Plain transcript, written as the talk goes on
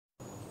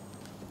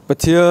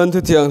เทียนทุ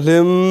เทียงลิ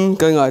ม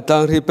กันง่ายตั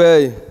งที่เป้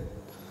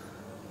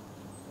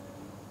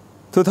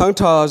ทุทั้ง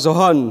ชาจ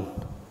หัน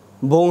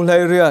บงเล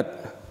ยเรียด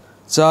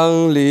จัง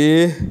หลี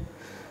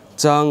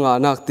จัง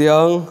นักเตีย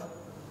ง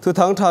ทุ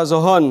ทั้งชาจ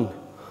หัน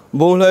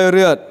บงเลยเ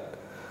รียด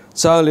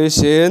จังหลีเ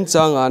สียน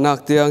จังนัก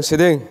เตียงสิ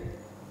ดิง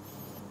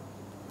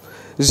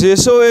เย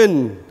ซูอิน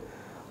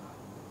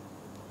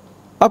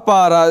อป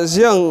าราเ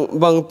จียง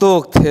บังตุ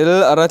กเทล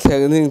อารัตแห่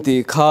งหนึ่งตี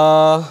ขา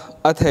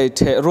อัฐิเท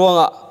ร่วง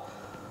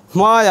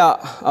มายา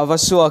อว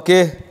สุกเก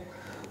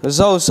เ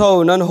จ้าเศร้า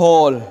นันโฮ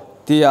ล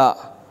ที่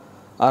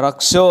อารัก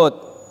ษด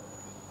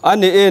อัน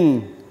นี้อิน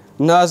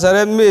นาซาเร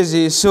ตมีเย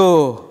ซู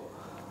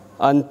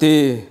อันตี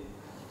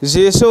เย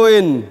ซูอิ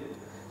น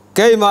เก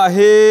ยมา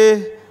ฮี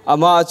อา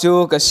มาจู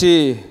กษี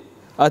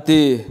อ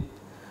ติ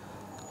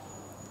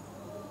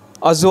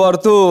อาจวร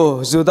ตุ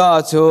จุดา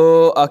จู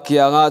อากิ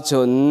ยังอา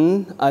จุน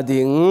อ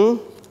ดิง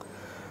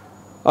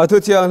อาทุ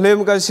ที่ยังเลี้ย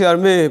งกันเสีย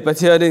มีป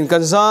ฏิญาณกั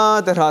นซา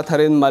แต่ราธา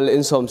รินมัลอิ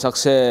นสมศัก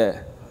ดิ์เส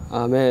อ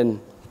าเมน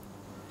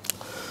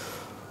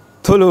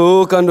ทุลุ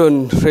กันรุน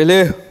เรเล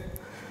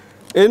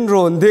อิน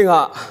รุนดิ่ง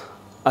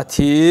อา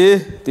ทิ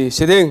ติ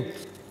สิดิ่ง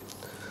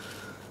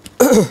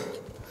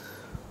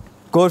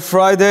Good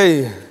Friday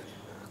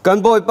กัน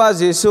บ่อยป้า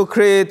เยซูค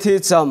ริสต์ที่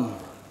จ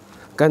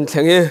ำกันแ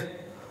ข่ง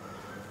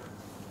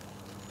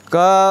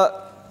ก็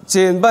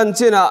จีนบัน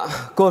จีน่ะ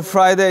Good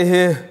Friday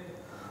ฮี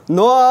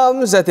น้อม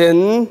จะถึง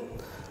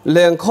เ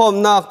ลี้ยงคม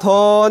นักท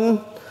น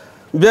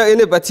เบียกอิ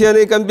นปะเทียน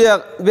นี่กันเบีย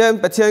ก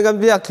ปะเทียนกัน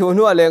เบียกถู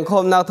นัวเลี้ยงค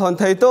มนักทนไ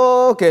ทยโต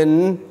เก่ง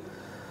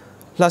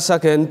ลักษณะ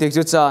เก่งติด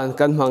จุดจาน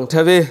กันหังเท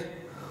วี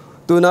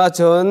ตุนาจ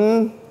น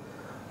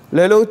เล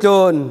ลุงจ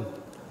น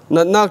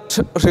นัก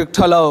ริกท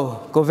ะเลา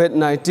โควิด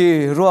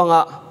-19ร่วง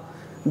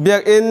เบีย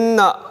กอิน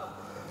น่ะ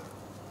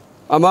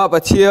อามาปะ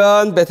เทีย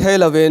นเบเท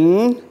ลวิน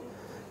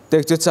เด็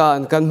กจุดจาน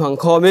กันหัง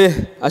คอมี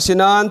อาชิ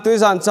นันตุย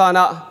จานจาน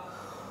ะ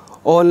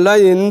ออนไล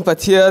น์ปะ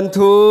เทียน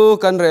ทู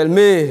กันเรล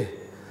มี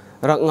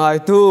รักง่าย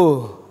ทู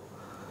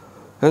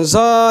ฮันซ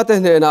าเต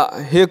เนนะ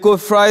ฮีกู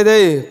ฟรายเด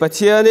ย์ปะเ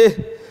ทียนี่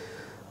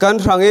กัน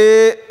ทาง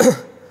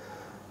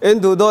อิน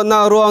ดูโดนนั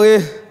กรวง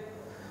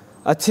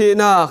อาทิตย์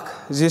นัก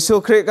เยซู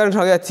คริสต์กันท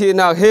างอาทิตย์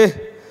นัก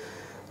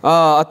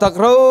อัตก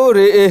เรา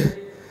รี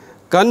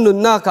กันนุน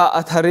นัก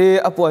อัฐารี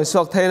อป่วยส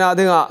วกไทยนา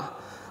ดึง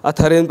อั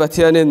ฐารินปะเ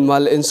ทียนินมั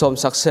ลอินสม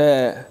ศักดิ์เส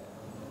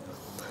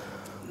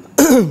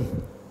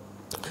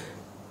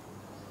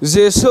เย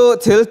ซู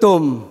ทิลตุ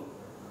ม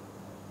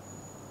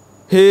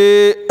ฮี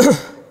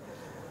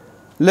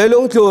เลลุ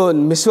งจุน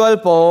มิสวล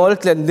ปอล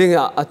เกลนดิ้ง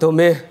อะตัวเ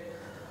ม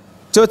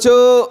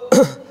จู่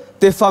ๆ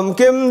ที่ฟัม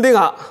กิมดิ้ง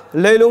อะ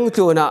เลลุง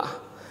จุนอะ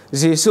เ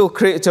ยซูค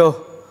ริสต์จู่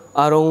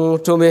อารมณ์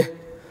ตัวเม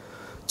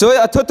จู่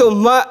ทุตุ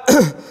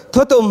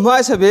มมา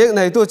สเบกใน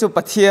ตัวจู่ป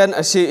ะเทียน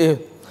อาชี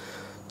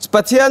ป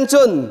ะเทียน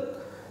จุน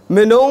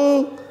มินุง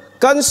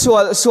กัน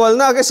สวล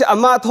น่าก็สิอา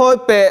มาทอย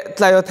เปะไ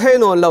ตยเท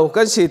นนเหล่า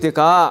กันสิติ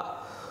กา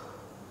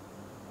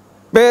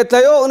เปะไต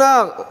ยอกนั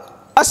ก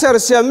อาเซอ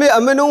ร์เซียมีอ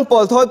เมนุงปอ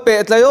ลทอยเปะ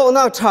ไตยอก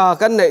นักชา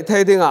กันในไท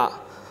ยดิงะ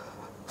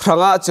ครั้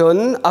งจน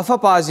อาฟา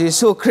ปาจิ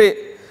สุคริ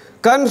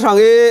กันครั้ง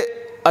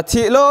อา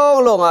ทิ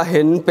ลงเ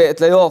ห็นเปะไ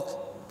ตยอก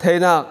ไทย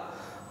นัก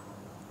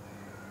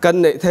กัน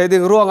ในไทยดิ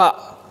งร่วง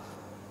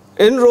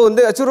อินรุนเ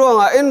ดียจุร่ว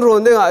งอินรุ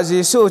นเดียจิ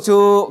สุจู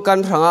กัน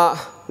ครั้ง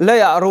เล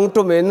ยรง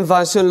ตุมินวั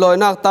นสุนลอย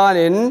นักตา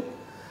นิน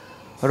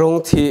รง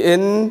ทีอิ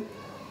น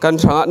กัน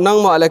ทางนั่ง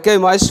มาเลยแก่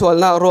ไม้สวล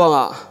นักร่วง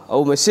เอา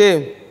ไม่ใช่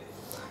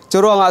จะ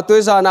ร่วงตัว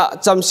จานะ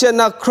จำเสีย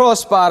นักครอ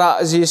สปาระ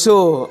ยิสู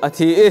อา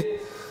ทิ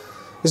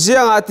เจีย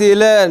งอาทิ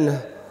เลน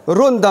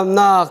รุ่นดำ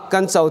นักกั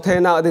นเจ้าเท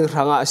นักดึงท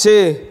างสิ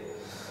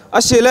อ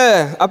าศิเล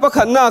อปะ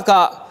ขันนัก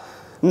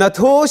นั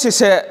ทูสิเ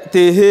ส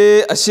ตีฮี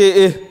อาศิ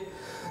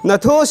นั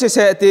ทูสิเส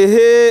ตี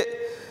ฮี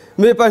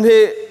มีปัญหา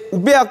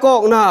เบียกอ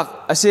กนัก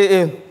อาศิ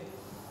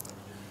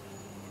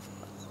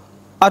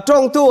อาตร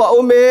งตัวอุ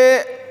เม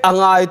อ่าง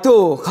ไอตั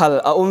วขัล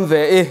อุมเว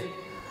อี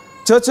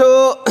จู่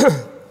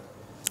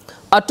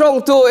อาตรง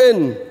ตัวอิน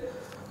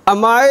อา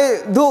ไม้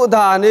ดูด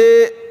านี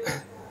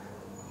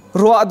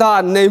รัวดา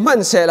นในมั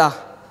นเสละ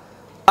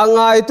อ่างไ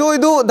อตัว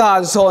ดูดา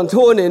นสอน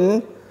ทูนิน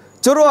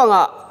จุร่วง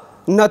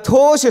นัทโธ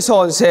สิสอ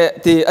นเส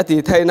ตีอติ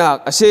ไทยนัก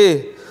อาศิ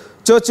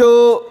จู่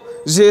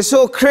เยซู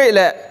คริสต์เล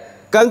ะ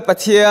กันปะ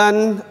เทียน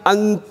อัน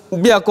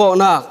เบียกอก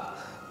นัก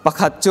ประ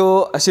คัดจู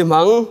อาศิ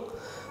มัง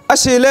อา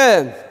ศิเล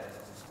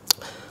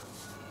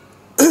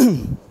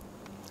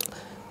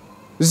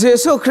เย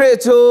ซูคริส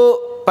ต์จู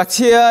ปะเ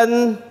ทียน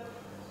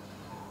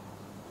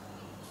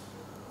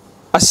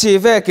อาศิ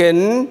เวกิน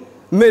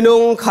เมนุ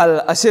งขัล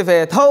อาศิเว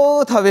เท่า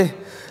ทวี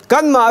กั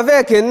นมาเว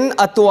กิน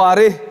อัตวา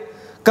รี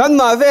กัน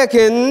มาเว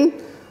กิน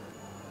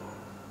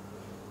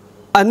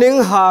อันนิง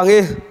หางี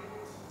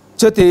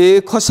จุดที่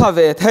ข้อสอบ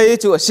ไทย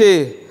จูสิ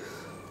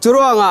จุ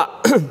ร่วง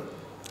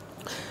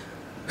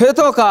เฮ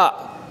ตุกะ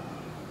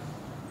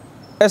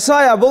เอสา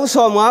ยบุงส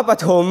มงาป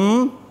ฐม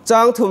จา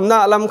งถุมนา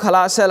ลำขล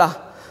าเสละ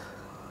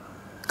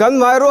กัน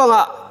หมายร่วง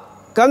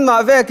กันมา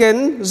เวกิน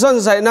จน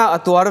ใจนาอั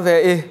ตวาร์เว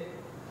อี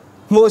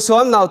มูสว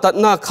มนาวตัด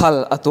นาขัล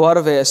อัตวา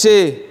ร์เวสิ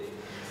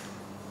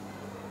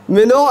ม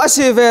มินงอา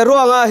ศิเวรั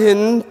วงาหิน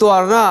ตัว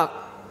นัก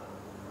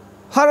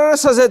ฮาร์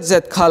สเจ็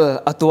ดขัล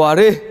อตัว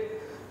รี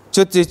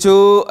จุดที่จู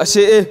อ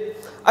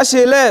า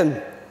ศิเล่น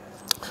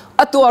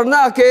อตัว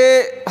นักเก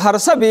ฮา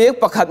ร์สบีก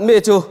ประคัดเม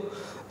จู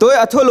ตัว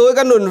อัทุลุย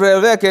กันนุนเร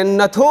เวกิน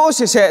นัทู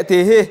สิเสติ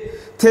ฮี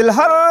ทิลฮ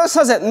าร์ส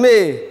เจ็ดเม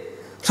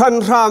ทัน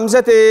รามเจ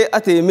ติอ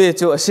ติเม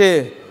จูอาศิ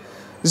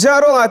เจา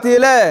รงอติ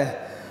เล่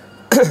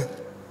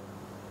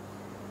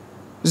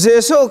เจ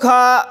สุข้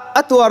าอ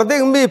ตัวดิ่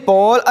งมีปอ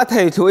ลอ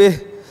ทัยถุย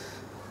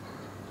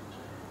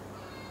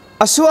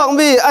อสวง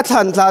มีอั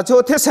ฐันตาจู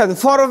เทสัน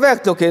ฟอร์เวก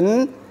ตุกิน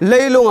เล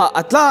ยลุง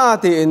อัตลา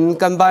ติน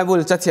กันไบเบิ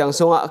ลจัดเสียงส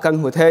งะกัน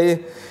หุเทย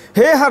เฮ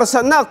ฮาร์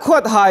สันนักขว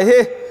ดหายเฮ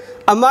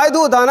อไม่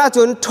ดูดานา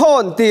จุนท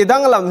นตีดั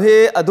งลำเฮ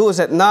อดูเส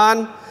ร็จนาน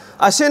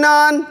อาศินา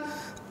น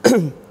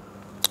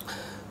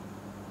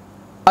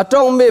อตร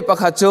งมีประ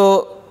คัจู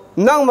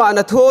นั่งมาณ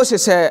ทูสิ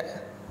เส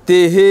ตี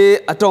ฮี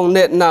อตรงเ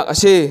น็ตนักอา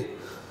ศิ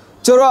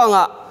จุรอง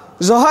ะ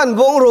จหัน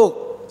บงรุก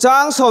จา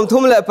งสมทุ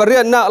มเละปริ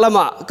ยนนักละม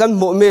ะกันห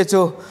มู่เม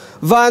จู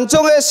วันจ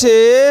งเอสี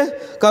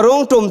กรุง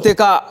ตุมติ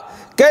กะ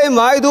เกยไ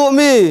ม้ดู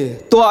มี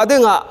ตัวดิ่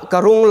งะก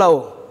รุงเหล่า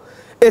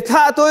เอท่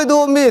าตัวดู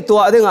มีตั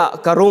วดิ่งะ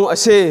กรุงอา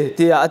ศิ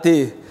ตีอาติ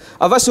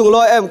อวสุงล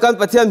อยกัน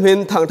ปฏิญหิน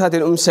ทางทัดิ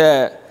นเส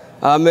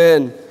อาเม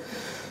น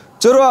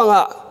จุรอง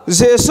ะเ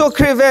ยซูค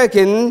ริสต์เว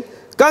กิน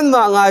กันม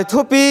าไง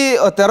ทุปี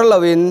อเตอร์ล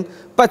วิน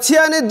ปฏิญ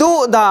าณดู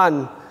ดาน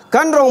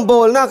กันรองโบ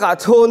ลนัก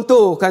ทน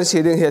ตู้กันสี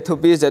ดิ่งเหตุทุ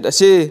ปีเจ็ดอา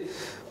ศิ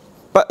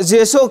เย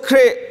ซูค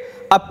ริสต์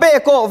อเป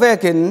โกเว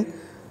กิน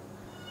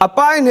อ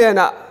ภัยเนี่ย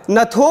นะ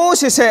นัทู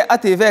สิเสอ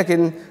ติเวกิ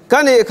นกั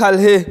นอีขัล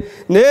ฮี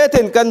เน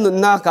ตินกันนุน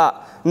นัก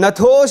นั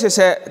ทูสิเส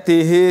ติ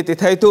ฮีติ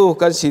ไทตู้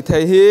กันสีไท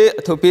ฮี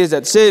ทุปีจั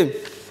ดซิม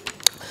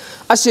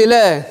อาศิเล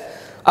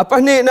อภั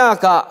ยนี่นั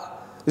ก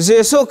เย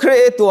ซูคริ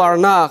สต์ตัว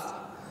นัก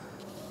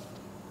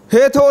เฮ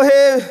โทเฮ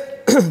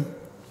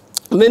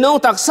มินง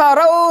ตักสาร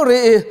า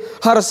รี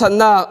ฮาร์สัน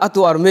นัก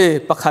ตัวมี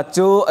ประคัด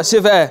จูอาศิ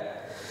เว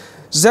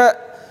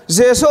เย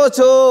ซู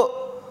จู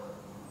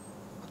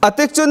อ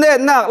ติกจูเน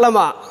นักละม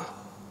ะ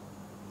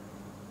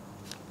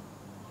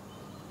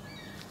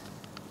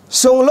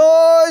ส่งลอ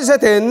ยเส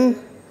ถิน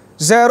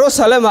เยรูซ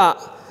าเล็ม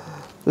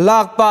ลา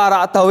กปาระ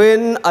ตะวิ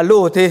นอ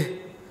ลูติ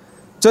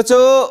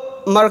จู่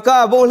ๆมาร์กา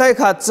บุงไล่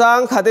ขัดจาง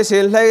ขัดที่สิ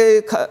นไล่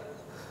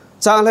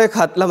จางไล่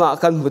ขัดละมา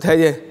กันหุเที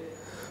ย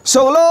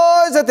ส่งลอ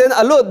ยเสถิน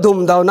อลูดุม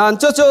ดาวนั้น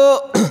จู่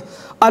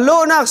ๆอลู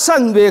นักสั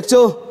นเบก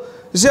จู่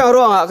เจ้า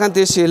ร่วงกัน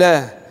ที่สิเล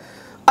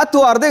อตั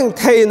วดิ่งไ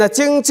ทยน่ะจ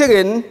ริงจ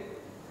ริง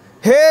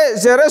เฮ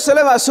เยรูซาเ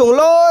ล็มส่ง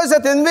ลอยเส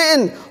ถินวิน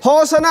โฮ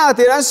สนา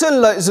ที่นั้นสุน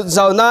เลยจุดเ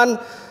จ้านั้น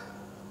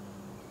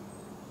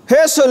เฮ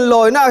สุนล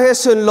อยนักเฮ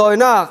สุนลอย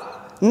นัก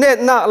เน็ต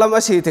นักลำอ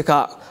าศิติก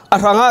ะอ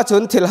รังอาจุ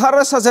นทิลฮา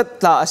ร์สเจ็ด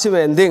ตาสิเว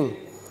นดิ่ง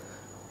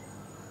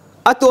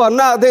อตัว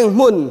นักดิ่ง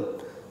มุน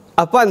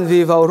อปันวี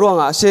วาวร่วง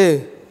อาศิ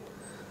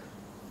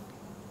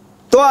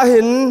ตัว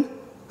หิน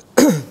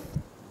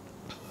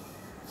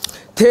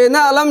เท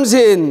น่าลำ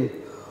จิน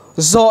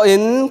โซอิ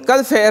นกั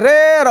นเฟเร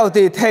เรา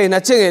ตีเทน่า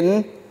จิงิน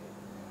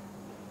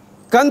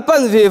กันปั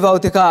นวีวาว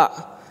ติกะ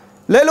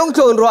เลลุง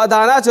จุนรัวด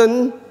านาจุน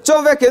จง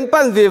เวกินปั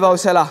นวีวาว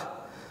เสละ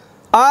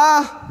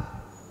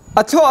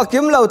อัฐวกิ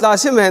มเหล่าตา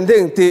สิเมนดิ่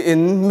งตีอิน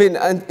มิน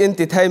อิน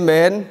ติไทยเม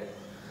น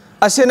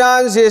อาศินั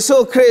นเยซู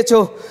คริส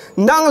ต์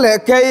นั่งเล็ก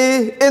เกย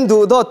อินดู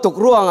ดอตุก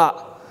ร่วง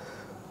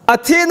อา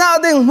ทินา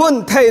ดิ่งมุน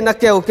ไทยนัก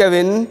เกวเก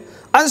วิน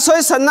อันสวย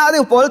สันนา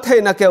ดิ่งปอลไทย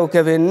นักเกวเก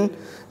วิน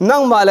นั่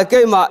งมาเล็กเก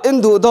ยมาอิน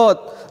ดูดอด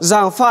จ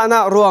างฟ้านา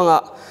ร่วง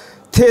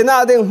เทนา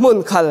ดิ่งมุน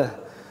ขัล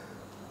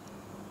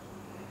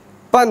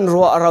ปัน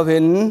รัวราวิ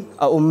น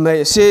เม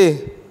ซี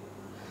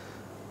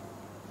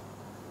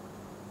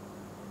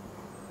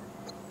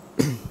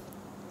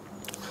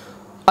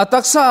อั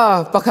ตักษา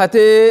ประคัด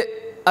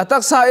อัตั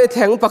กษาแท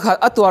งประคัด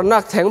อัตัวนั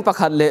กแทงประ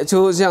คัดเละชู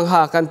ยังห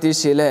ากันตี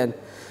สิเลน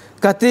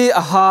กติอ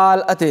าหาร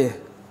อติ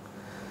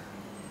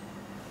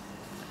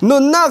นุ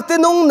นนักที่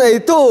นุ่งใน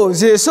ตู้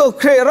เยซู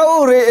คริสต์เรา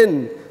เรียน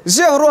เ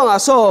จ้าร่วงอา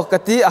โซก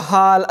ติอาห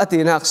ารอติ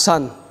นักสั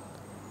น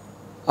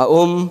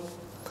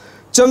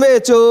จะเม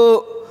จู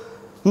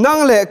นั่ง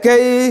เละเก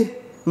ย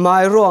ไม่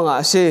ร่วงอ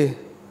าชี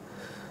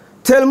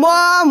เทลมัว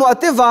มัว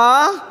ติวา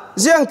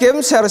เจียงเก็ม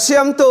เสรเซี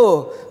ยมตู้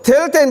เท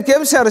ลเทนเก็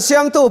มเสรเซีย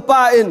มตู้ป้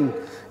าอิน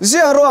เจี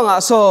ยร่วงอา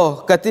โซ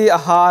กติอา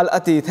หารอ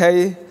ติไทย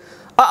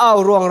เอา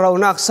ร่วงเรา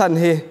นักสัน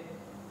ฮี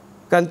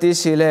กันตี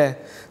สิเล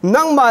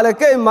นั่งมาเลย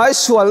เกยไม่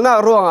สวลนัก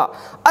ร่วง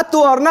ตั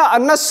วน่ะอั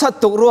นนั้นสัต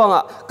ตุร่วง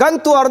กัน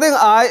ตัวดิ่ง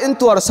ไออิน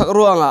ตัวสัก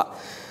ร่วง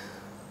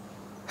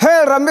เฮ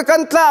รามิกั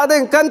นตลาดิ่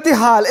งกันที่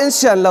หาลอินเ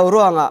ซียนเรา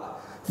ร่วง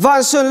วั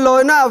นสุนลอ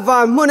ยน่ะวั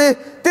นมุนี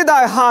ที่ได้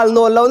หาลโน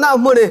นเราหน้า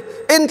มุนี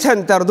อินเทน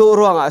เตอร์ดู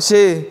ร่วง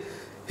สิ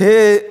เฮ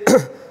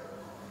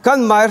กัน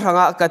ไม่รัง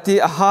กติ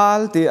อาหาร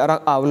ที่รั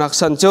กเอานัก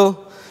สันจู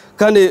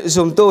กันนี่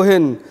จุ่มตัวหิ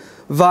น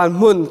วัน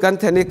มุนกัน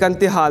เทนิกัน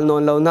ที่หาลโน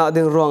นเราหน้า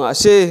ดิ่งร่วง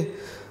สิ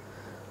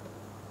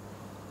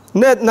เ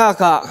น็ตนั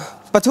ก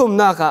ปฐุม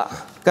นัก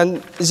กัน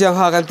ยังห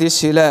ากันที่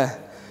สิเล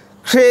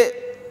ครี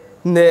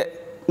เน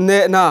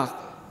นัก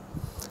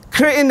ค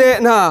รีเน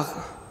นัก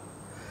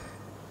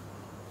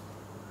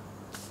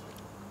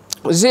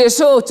เย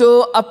ซูจู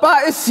อป้า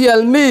อิฟิ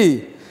ลมี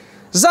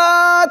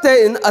za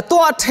te in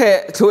atua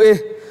the thui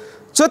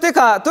chuti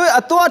ka tui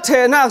atua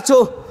the nak chu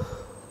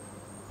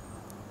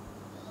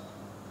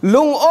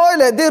lung oi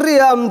le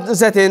diriam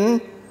zatin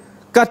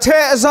ka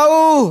the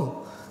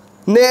zau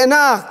ne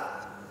nak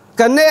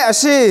ka ne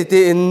asi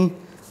ti in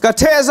ka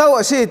the zau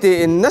asi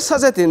ti in na sa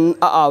zatin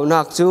a aw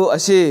nak chu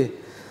asi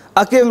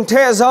akim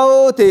the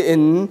zau ti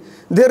in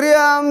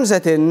diriam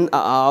zatin a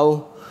aw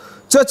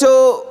chu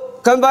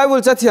kan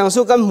Bible cha thiang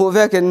su kan mu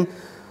vekin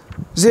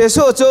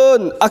Jesu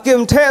chun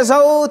akim the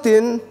zau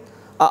tin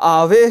a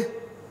awe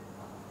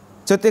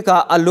chuti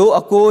ka alu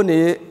aku ni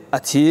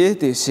athi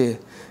ti si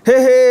he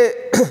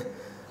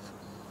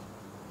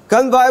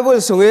kan Bible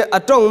sungi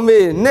atong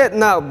mi net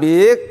nak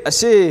big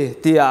asi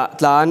tia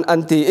tlan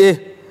anti e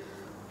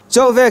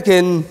cho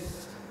vekin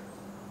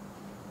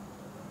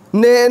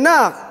ne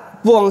nak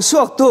buang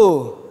suak tu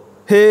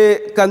he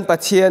kan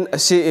pathian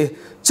asi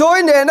choi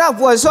ne nak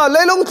buang suak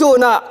leilung tu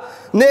na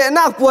ne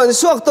nak buang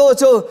suak tu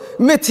chu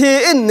mi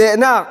thi in ne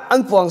nak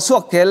an buang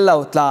suak kel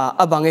lau tla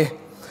abange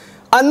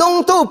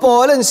anong tu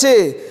polen si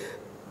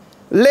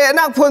le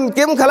nak phun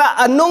kim khala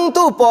anong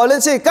tu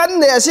polen si kan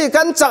ne si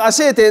kan chak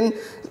asi tin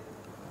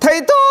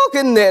thấy to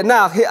cái nệ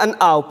nạc hi ăn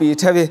ảo bị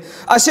thế vì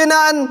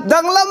asinan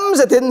đang lắm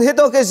giờ thì hi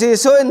to cái gì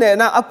xôi nệ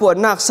nạc áp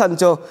buồn nạc sẵn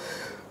cho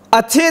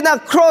thi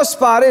nạc cross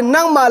pare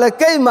nang mà là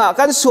cây mà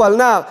căn xuân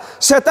nạc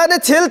sẽ ta đi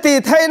thiếu tì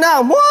thấy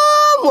nạc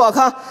mua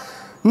kha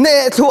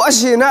nệ thu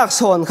asinak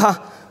son kha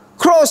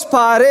cross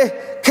pare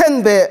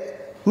khen bệ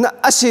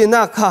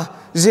asinak kha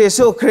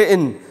Jesus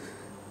Christ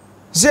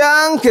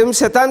giang kim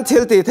sẽ tan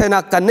thiếu tì thấy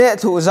nạc cái nệ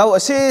thu giàu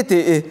asi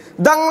tì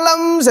đang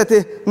lắm giờ thì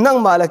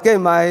nang mà là cây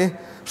mai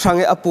sang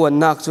e apuan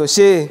nak chu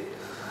si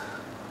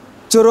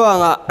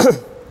churuanga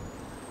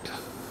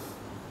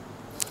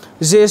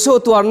Jesu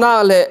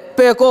tuarna le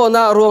peko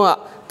na ronga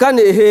kan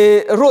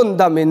hi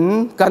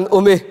rundamin kan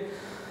umi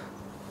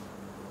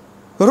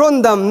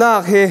rundam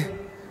nak hi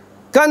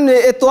kan ni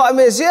etwa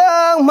me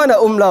jiang mana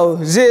umlau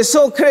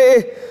Jesu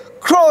Christ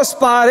cross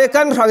pare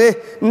kan rangi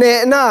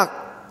ne nak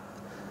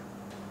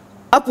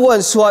apuan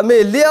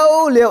swami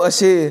liao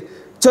asi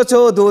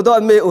cho du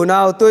don me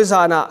unau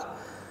tuizana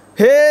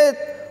he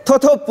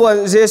thotho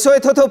puan Jesu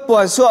thotho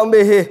puan suang me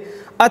hi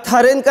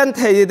atharen kan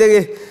thei de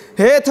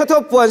he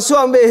thotho puan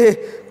suang me hi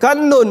kan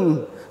nun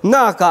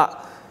naka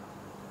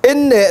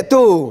in ne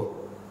tu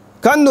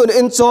kan nun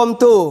in chom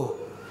tu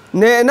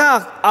ne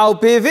nak au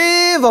pv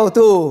vào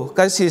tu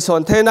kan si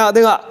son the na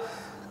dinga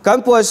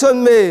kan puan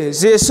son me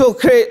Jesu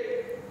Christ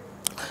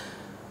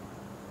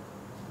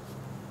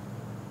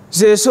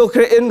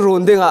in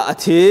run dinga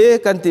athi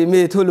kan ti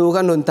mi thulu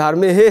kan nun tar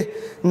me hi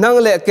nang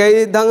le ke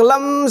dang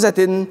lam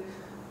zatin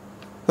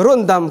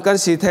rundam kan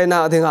si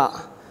thena dinga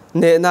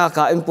ne na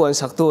ka impuan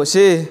saktu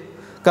si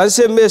kan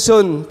sem me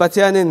sun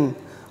pathianin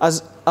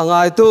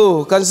angai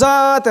tu kan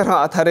za te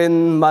ra tharin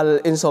mal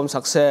in som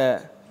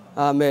sakse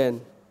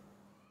amen.